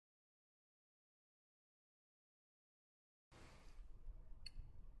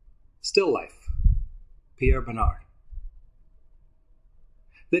Still life, Pierre Bernard.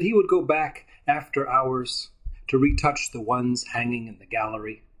 That he would go back after hours to retouch the ones hanging in the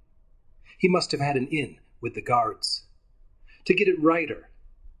gallery. He must have had an in with the guards, to get it righter,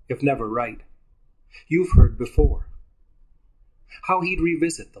 if never right. You've heard before. How he'd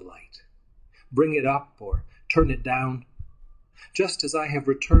revisit the light, bring it up or turn it down, just as I have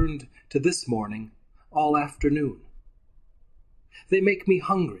returned to this morning all afternoon. They make me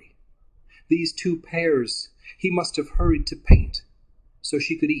hungry. These two pears he must have hurried to paint so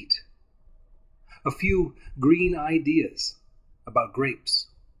she could eat. A few green ideas about grapes.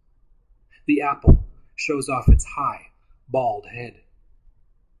 The apple shows off its high, bald head.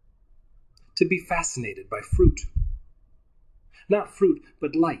 To be fascinated by fruit. Not fruit,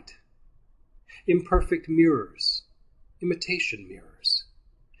 but light. Imperfect mirrors, imitation mirrors.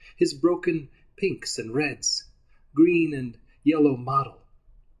 His broken pinks and reds, green and yellow mottle.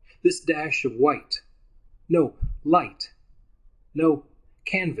 This dash of white. No light. No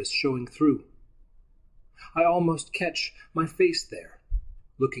canvas showing through. I almost catch my face there,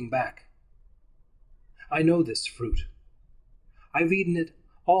 looking back. I know this fruit. I've eaten it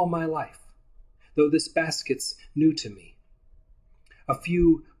all my life, though this basket's new to me. A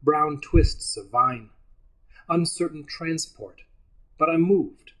few brown twists of vine, uncertain transport, but I'm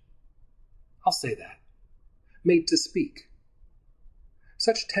moved. I'll say that. Made to speak.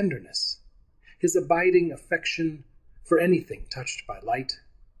 Such tenderness, his abiding affection for anything touched by light.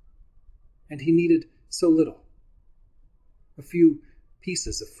 And he needed so little. A few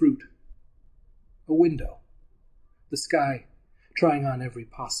pieces of fruit. A window. The sky trying on every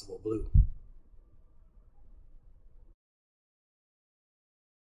possible blue.